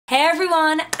Hey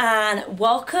everyone, and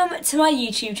welcome to my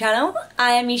YouTube channel.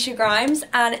 I am Mishy Grimes,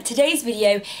 and today's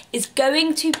video is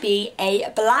going to be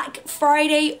a Black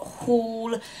Friday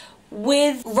haul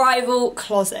with Rival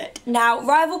Closet. Now,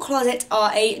 Rival Closet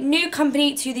are a new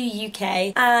company to the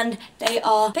UK, and they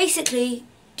are basically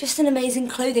just an amazing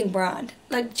clothing brand.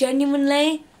 Like,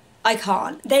 genuinely, I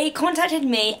can't. They contacted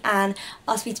me and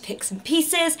asked me to pick some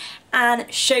pieces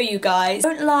and show you guys.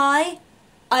 Don't lie,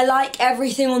 I like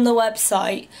everything on the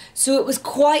website, so it was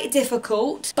quite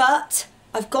difficult, but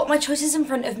I've got my choices in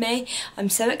front of me. I'm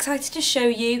so excited to show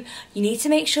you. You need to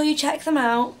make sure you check them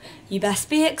out. You best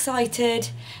be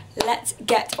excited. Let's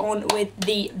get on with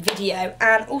the video.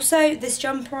 And also, this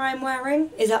jumper I'm wearing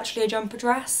is actually a jumper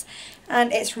dress,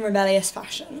 and it's from Rebellious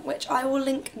Fashion, which I will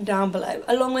link down below,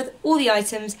 along with all the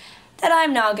items that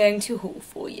I'm now going to haul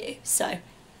for you. So,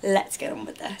 let's get on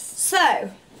with this.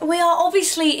 So, we are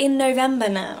obviously in November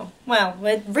now. Well,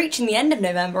 we're reaching the end of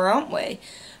November, aren't we?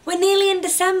 We're nearly in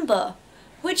December,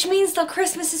 which means that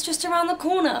Christmas is just around the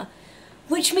corner,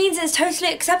 which means it's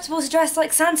totally acceptable to dress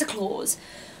like Santa Claus,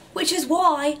 which is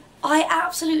why I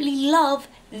absolutely love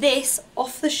this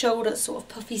off-the-shoulder sort of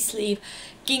puffy sleeve,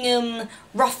 gingham,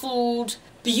 ruffled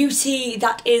beauty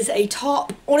that is a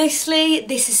top. Honestly,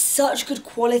 this is such good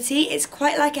quality. It's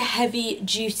quite like a heavy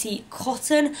duty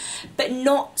cotton, but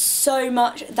not so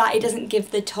much that it doesn't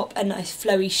give the top a nice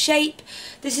flowy shape.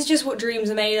 This is just what dreams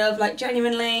are made of. Like,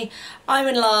 genuinely, I'm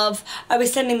in love. I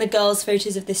was sending the girls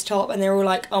photos of this top and they were all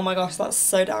like, oh my gosh, that's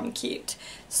so damn cute.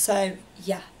 So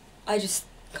yeah, I just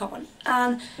can't.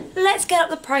 And let's get up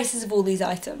the prices of all these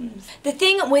items. The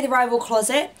thing with Rival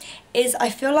Closet is I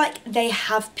feel like they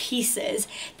have pieces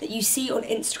that you see on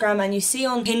Instagram and you see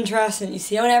on Pinterest and you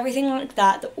see on everything like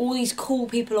that, that all these cool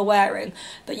people are wearing,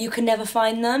 but you can never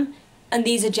find them, and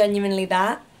these are genuinely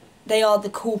that. They are the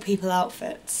cool people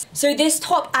outfits. So this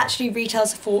top actually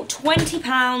retails for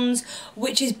 £20,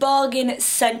 which is bargain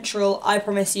central, I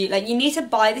promise you. Like, you need to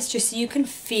buy this just so you can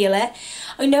feel it.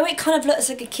 I know it kind of looks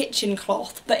like a kitchen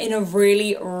cloth, but in a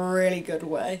really, really good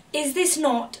way. Is this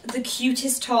not the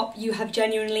cutest top you have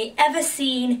genuinely ever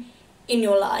seen in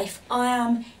your life? I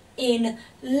am in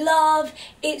love.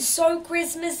 It's so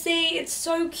Christmassy, it's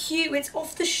so cute, it's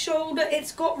off the shoulder,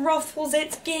 it's got ruffles,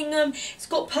 it's gingham, it's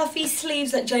got puffy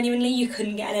sleeves. Like, genuinely, you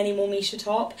couldn't get an any more Mishy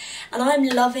top. And I'm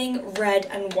loving red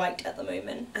and white at the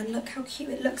moment. And look how cute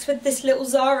it looks with this little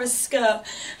Zara skirt.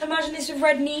 Imagine this with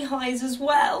red knee highs as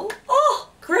well. Oh,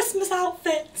 Christmas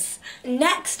outfits.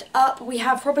 Next up, we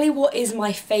have probably what is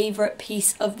my favourite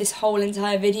piece of this whole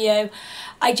entire video.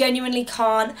 I genuinely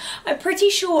can't. I'm pretty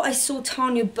sure I saw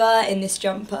Tanya Burr in this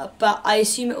jumper, but I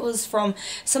assume it was from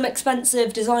some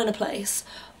expensive designer place.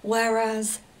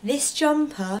 Whereas this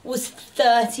jumper was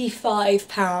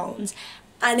 £35,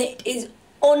 and it is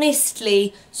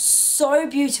honestly so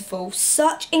beautiful,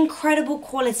 such incredible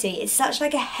quality. It's such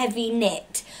like a heavy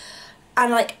knit,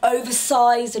 and like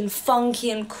oversized and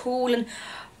funky and cool, and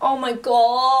oh my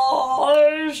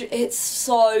gosh, it's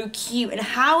so cute. And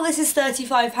how this is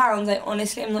 £35, I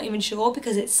honestly am not even sure,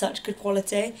 because it's such good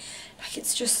quality. Like,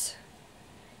 it's just,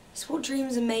 it's what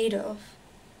dreams are made of.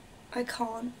 I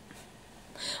can't.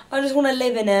 I just want to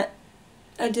live in it.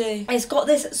 I do. It's got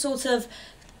this sort of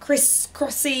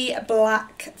crisscrossy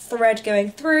black thread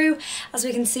going through. As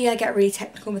we can see, I get really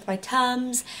technical with my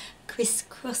terms.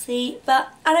 Crisscrossy,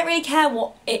 but I don't really care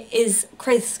what it is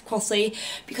crisscrossy,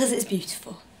 because it's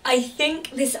beautiful. I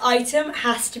think this item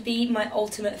has to be my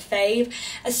ultimate fave.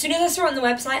 As soon as I saw it on the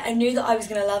website, I knew that I was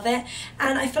going to love it,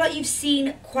 and I feel like you've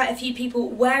seen quite a few people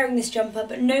wearing this jumper,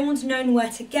 but no one's known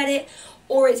where to get it,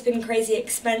 or it's been crazy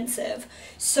expensive.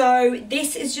 So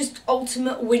this is just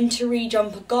ultimate wintry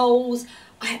jumper goals.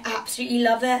 I absolutely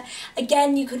love it.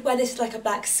 Again, you could wear this with like a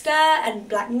black skirt and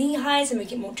black knee highs and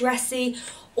make it more dressy,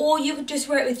 or you could just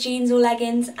wear it with jeans or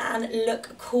leggings and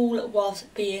look cool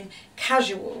whilst being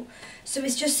casual. So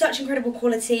it's just such incredible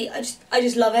quality. I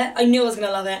just love it. I knew I was going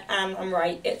to love it, and I'm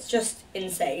right. It's just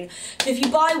insane. So if you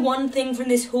buy one thing from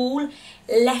this haul,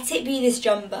 let it be this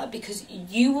jumper, because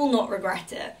you will not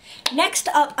regret it. Next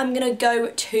up, I'm going to go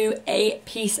to a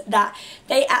piece that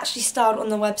they actually styled on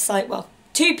the website. Well,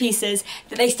 two pieces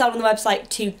that they styled on the website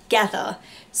together.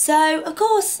 So, of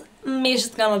course, Mishy's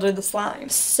just going to do the slime.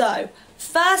 So,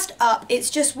 first up, it's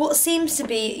just what seems to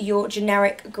be your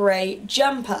generic grey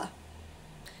jumper.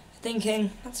 Thinking,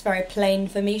 that's very plain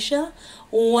for Mishy.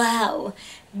 Well,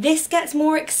 this gets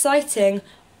more exciting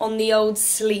on the old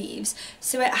sleeves.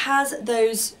 So it has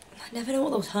those, I never know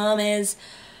what the term is.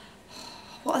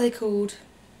 What are they called?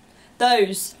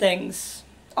 Those things.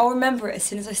 I'll remember it as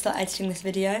soon as I start editing this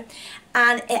video.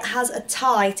 And it has a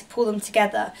tie to pull them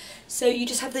together. So you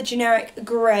just have the generic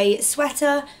grey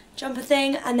sweater, jumper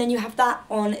thing, and then you have that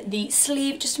on the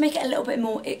sleeve just to make it a little bit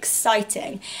more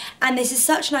exciting. And this is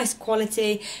such nice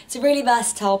quality. It's a really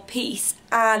versatile piece,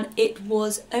 and it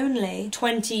was only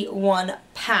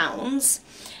 £21.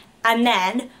 And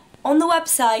then on the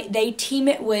website they team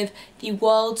it with the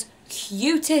world's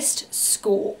cutest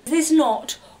skirt. This is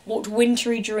not what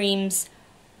wintry dreams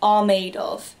are made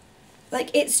of.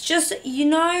 Like, it's just, you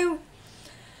know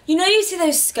you see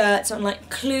those skirts on like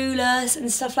Clueless and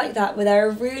stuff like that where they're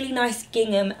a really nice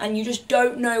gingham and you just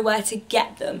don't know where to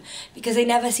get them because they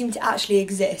never seem to actually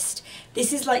exist.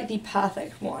 This is like the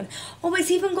perfect one. Oh,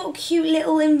 it's even got cute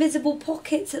little invisible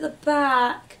pockets at the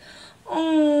back.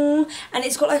 Oh, and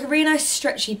it's got like a really nice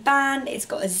stretchy band, it's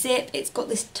got a zip, it's got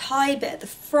this tie bit at the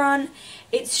front,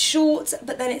 it's short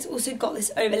but then it's also got this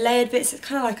overlaid bit, so it's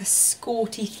kind of like a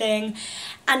skirty thing,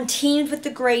 and teamed with the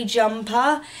grey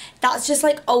jumper. That's just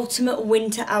like ultimate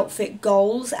winter outfit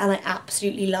goals, and I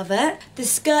absolutely love it. The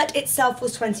skirt itself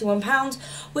was £21,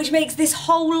 which makes this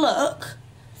whole look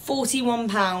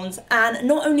 £41, and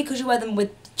not only because you wear them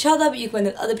with each other, but you can wear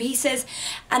them with other pieces,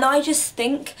 and I just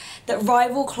think that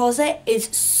Rival Closet is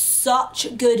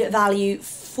such good value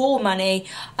for money.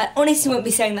 I honestly wouldn't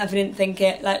be saying that if I didn't think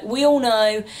it. Like, we all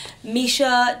know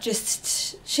Mishy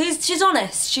just, she's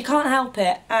honest, she can't help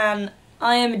it, and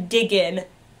I am digging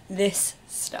this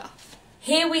stuff.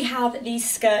 Here we have the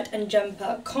skirt and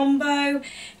jumper combo.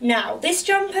 Now, this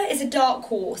jumper is a dark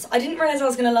horse. I didn't realise I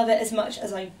was going to love it as much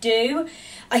as I do.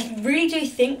 I really do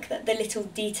think that the little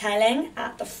detailing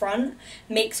at the front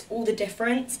makes all the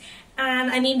difference. And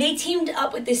I mean, they teamed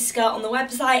up with this skirt on the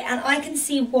website, and I can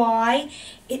see why.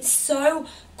 It's so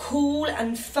cool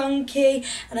and funky,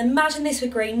 and imagine this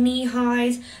with grey knee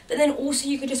highs, but then also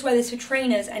you could just wear this with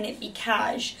trainers and it'd be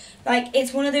cash. Like,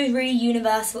 it's one of those really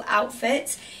universal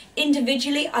outfits.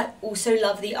 Individually, I also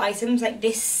love the items. Like,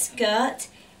 this skirt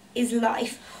is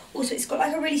life. Also, it's got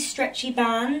like a really stretchy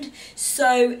band,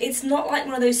 so it's not like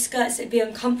one of those skirts that'd be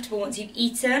uncomfortable once you've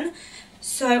eaten.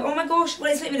 So, oh my gosh,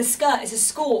 well, it's not even a skirt, it's a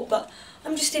skirt, but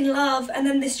I'm just in love. And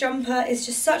then this jumper is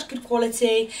just such good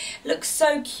quality, looks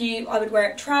so cute. I would wear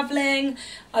it travelling,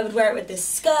 I would wear it with this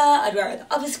skirt, I'd wear it with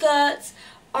other skirts.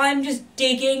 I'm just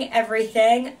digging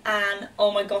everything, and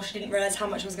oh my gosh, I didn't realise how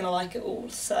much I was going to like it all,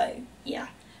 so yeah.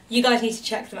 You guys need to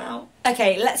check them out.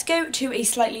 Okay, let's go to a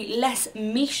slightly less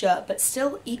Mishy, but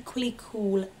still equally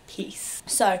cool piece.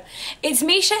 So, it's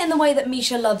Mishy in the way that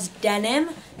Mishy loves denim,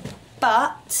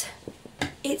 but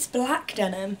it's black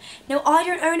denim. Now, I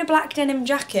don't own a black denim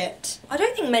jacket. I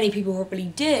don't think many people probably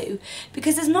do,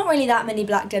 because there's not really that many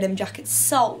black denim jackets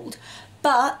sold,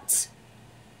 but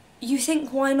you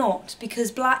think, why not?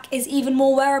 Because black is even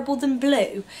more wearable than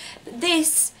blue. But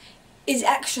this is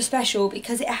extra special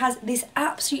because it has this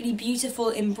absolutely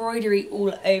beautiful embroidery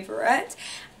all over it,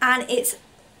 and it's,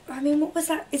 I mean, what was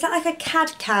that? Is that like a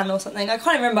CAD can or something? I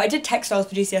can't remember. I did textiles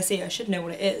for GCSE, I should know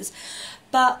what it is,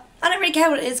 but I don't really care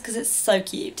what it is because it's so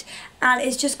cute, and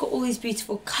it's just got all these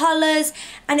beautiful colours,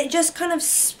 and it just kind of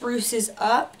spruces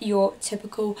up your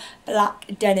typical black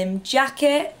denim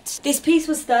jacket. This piece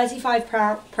was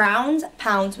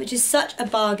 £35, which is such a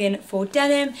bargain for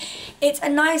denim. It's a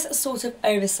nice sort of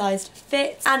oversized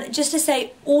fit, and just to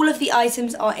say, all of the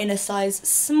items are in a size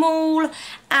small,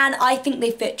 and I think they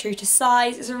fit true to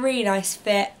size. It's a really nice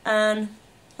fit, and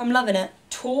I'm loving it.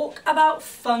 Talk about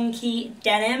funky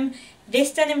denim.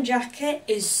 This denim jacket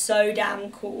is so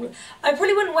damn cool. I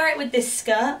probably wouldn't wear it with this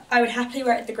skirt. I would happily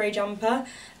wear it with the grey jumper,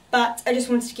 but I just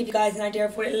wanted to give you guys an idea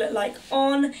of what it looked like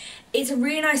on. It's a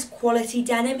really nice quality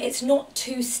denim. It's not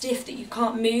too stiff that you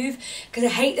can't move, because I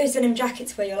hate those denim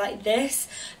jackets where you're like this,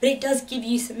 but it does give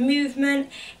you some movement.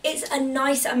 It's a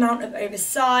nice amount of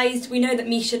oversized. We know that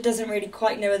Mishy doesn't really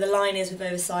quite know where the line is with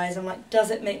oversized. I'm like, does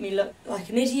it make me look like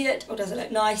an idiot or does it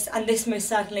look nice? And this most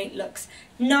certainly looks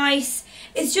nice.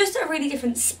 It's just a really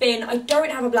different spin. I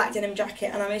don't have a black denim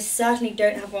jacket, and I most certainly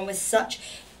don't have one with such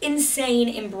insane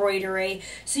embroidery,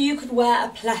 so you could wear a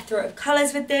plethora of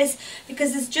colours with this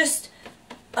because there's just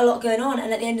a lot going on,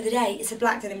 and at the end of the day it's a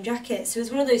black denim jacket, so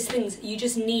it's one of those things you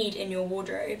just need in your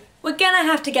wardrobe. We're gonna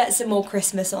have to get some more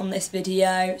Christmas on this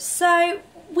video, so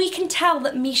we can tell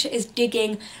that Mishy is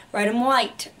digging red and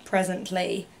white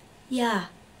presently. Yeah,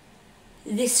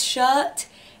 this shirt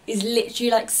is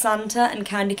literally like Santa and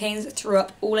candy canes threw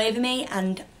up all over me,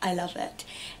 and I love it.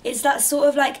 It's that sort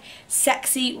of like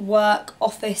sexy work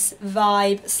office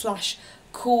vibe slash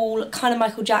cool kind of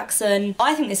Michael Jackson.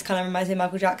 I think this kind of reminds me of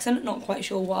Michael Jackson, not quite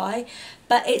sure why,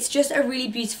 but it's just a really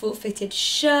beautiful fitted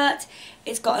shirt.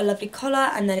 It's got a lovely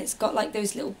collar, and then it's got like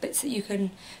those little bits that you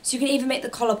can, so you can either make the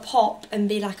collar pop and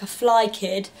be like a fly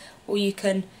kid, or you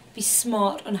can be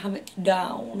smart and have it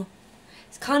down.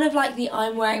 It's kind of like the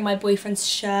I'm wearing my boyfriend's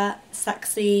shirt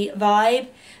sexy vibe.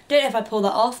 Don't know if I pull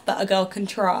that off, but a girl can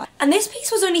try. And this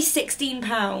piece was only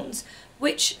 £16,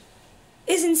 which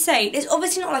is insane. It's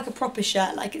obviously not like a proper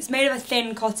shirt, like it's made of a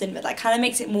thin cotton, but that kind of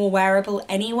makes it more wearable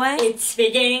anyway. It's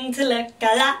beginning to look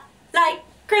a lot like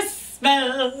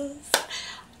Christmas.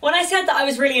 When I said that I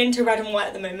was really into red and white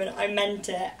at the moment, I meant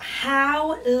it.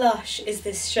 How lush is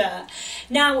this shirt?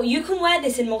 Now, you can wear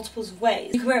this in multiples of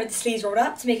ways. You can wear it with the sleeves rolled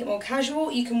up to make it more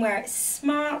casual. You can wear it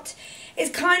smart. It's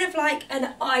kind of like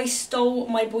an I stole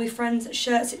my boyfriend's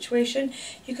shirt situation.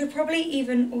 You could probably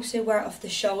even also wear it off the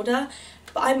shoulder.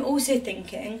 But I'm also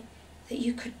thinking that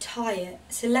you could tie it.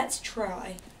 So let's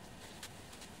try.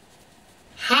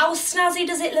 How snazzy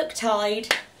does it look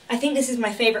tied? I think this is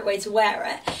my favourite way to wear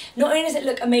it. Not only does it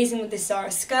look amazing with this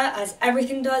Zara skirt, as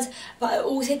everything does, but I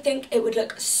also think it would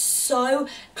look so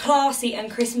classy and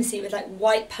Christmassy with like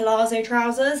white palazzo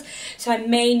trousers. So I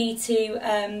may need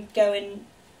to go and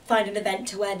find an event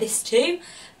to wear this too.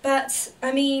 But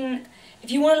I mean,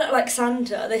 if you want to look like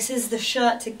Santa, this is the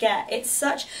shirt to get. It's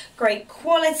such great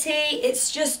quality. It's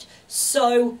just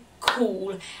so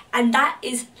cool. And that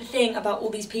is the thing about all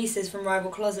these pieces from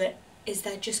Rival Closet, is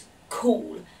they're just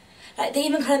cool. Like, they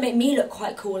even kind of make me look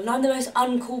quite cool, and I'm the most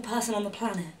uncool person on the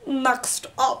planet. Next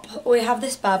up, we have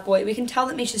this bad boy. We can tell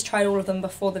that Misha's tried all of them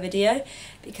before the video,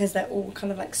 because they're all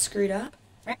kind of like screwed up.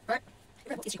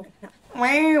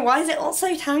 Why is it all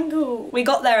so tangled? We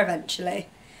got there eventually.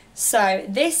 So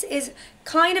this is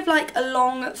kind of like a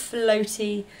long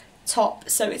floaty top.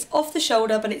 So it's off the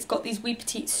shoulder, but it's got these wee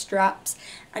petite straps,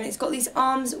 and it's got these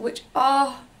arms which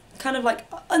are kind of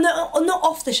like, not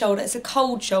off the shoulder, it's a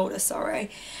cold shoulder, sorry.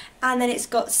 And then it's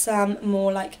got some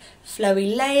more like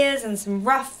flowy layers and some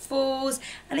ruffles,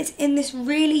 and it's in this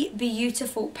really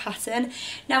beautiful pattern.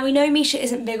 Now, we know Misha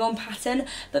isn't big on pattern,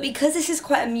 but because this is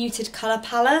quite a muted colour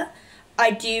palette, I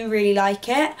do really like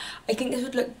it. I think this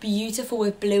would look beautiful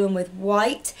with blue and with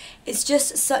white. It's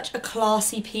just such a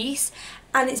classy piece,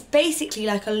 and it's basically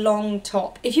like a long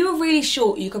top. If you were really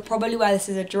short, you could probably wear this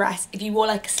as a dress if you wore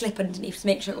like a slip underneath to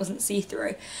make sure it wasn't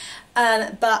see-through.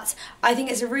 But I think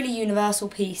it's a really universal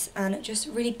piece and just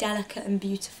really delicate and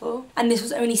beautiful. And this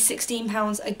was only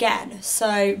 £16 again,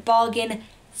 so bargain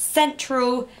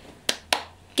central.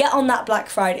 Get on that Black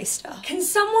Friday stuff. Can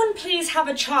someone please have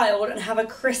a child and have a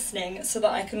christening so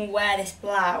that I can wear this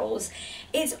blouse?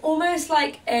 It's almost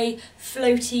like a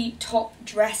floaty top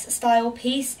dress style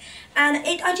piece, and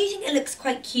I do think it looks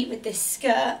quite cute with this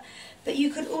skirt, but you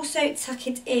could also tuck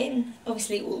it in,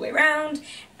 obviously all the way around,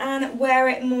 and wear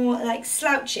it more like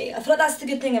slouchy. I feel like that's the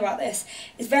good thing about this.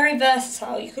 It's very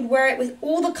versatile. You could wear it with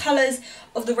all the colours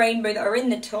of the rainbow that are in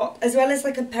the top, as well as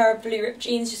like a pair of blue ripped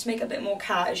jeans just to make it a bit more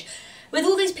cash. With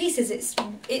all these pieces,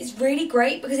 it's really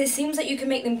great because it seems like you can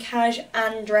make them cash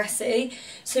and dressy.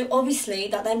 So obviously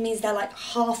that then means they're like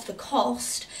half the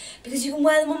cost because you can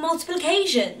wear them on multiple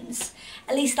occasions.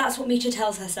 At least that's what Misha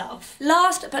tells herself.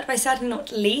 Last, but by certainly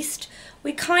not least,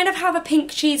 we kind of have a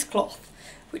pink cheesecloth,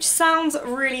 which sounds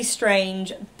really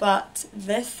strange, but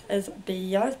this is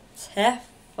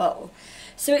beautiful.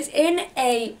 So it's in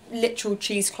a literal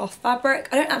cheesecloth fabric.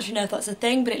 I don't actually know if that's a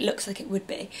thing, but it looks like it would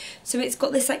be. So it's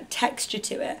got this like texture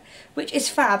to it, which is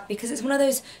fab because it's one of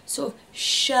those sort of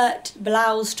shirt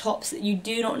blouse tops that you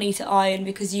do not need to iron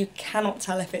because you cannot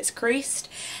tell if it's creased.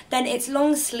 Then it's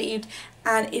long sleeved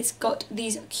and it's got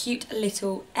these cute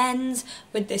little ends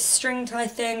with this string tie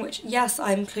thing, which yes,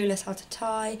 I'm clueless how to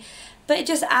tie, but it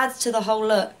just adds to the whole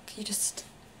look. You just,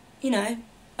 you know,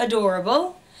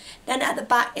 adorable. Then at the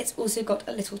back it's also got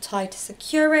a little tie to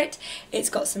secure it.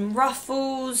 It's got some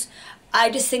ruffles.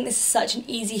 I just think this is such an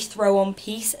easy throw on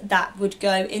piece that would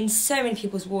go in so many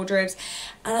people's wardrobes,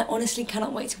 and I honestly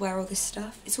cannot wait to wear all this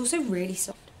stuff. It's also really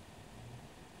soft.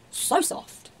 So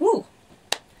soft. Woo!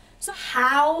 So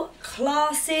how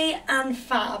classy and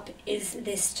fab is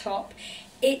this top?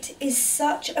 It is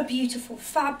such a beautiful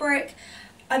fabric.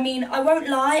 I mean, I won't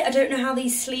lie, I don't know how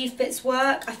these sleeve bits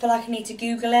work. I feel like I need to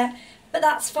Google it. But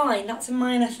that's fine, that's a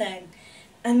minor thing.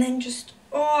 And then just,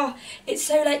 oh, it's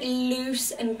so like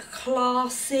loose and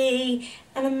classy.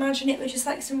 And imagine it with just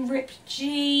like some ripped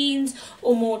jeans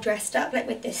or more dressed up like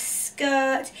with this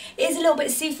skirt. It is a little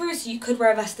bit see-through, so you could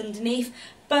wear a vest underneath.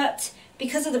 But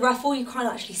because of the ruffle, you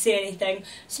can't actually see anything.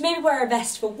 So maybe wear a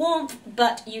vest for warmth,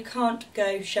 but you can't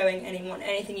go showing anyone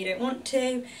anything you don't want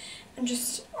to. And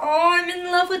just, oh, I'm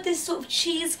in love with this sort of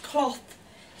cheesecloth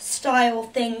style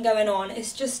thing going on.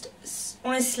 It's just,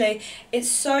 honestly, it's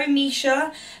so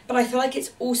Misha, but I feel like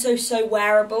it's also so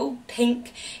wearable.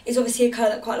 Pink is obviously a colour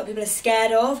that quite a lot of people are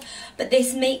scared of, but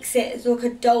this makes it look a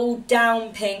dulled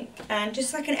down pink and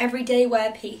just like an everyday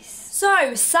wear piece.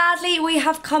 So sadly we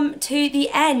have come to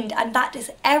the end, and that is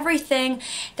everything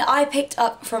that I picked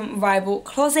up from Rival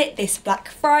Closet this Black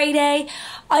Friday.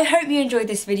 I hope you enjoyed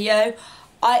this video.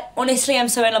 I honestly am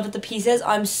so in love with the pieces.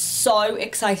 I'm so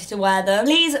excited to wear them.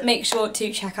 Please make sure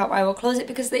to check out Rival Closet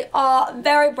because they are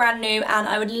very brand new, and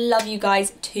I would love you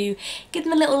guys to give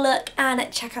them a little look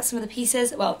and check out some of the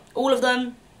pieces. Well, all of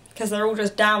them, because they're all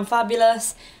just damn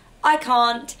fabulous. I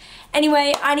can't.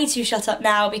 Anyway, I need to shut up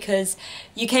now because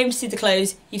you came to see the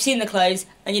clothes, you've seen the clothes,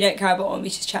 and you don't care about what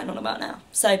Misha's chatting on about now.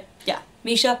 So yeah,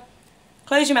 Misha,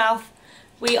 close your mouth.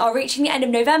 We are reaching the end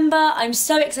of November. I'm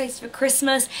so excited for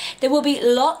Christmas. There will be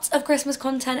lots of Christmas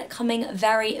content coming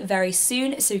very, very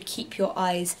soon, so keep your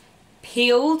eyes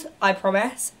peeled, I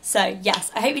promise. So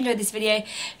yes, I hope you enjoyed this video.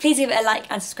 Please give it a like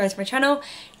and subscribe to my channel.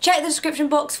 Check the description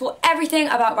box for everything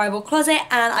about Rival Closet,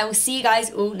 and I will see you guys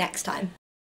all next time.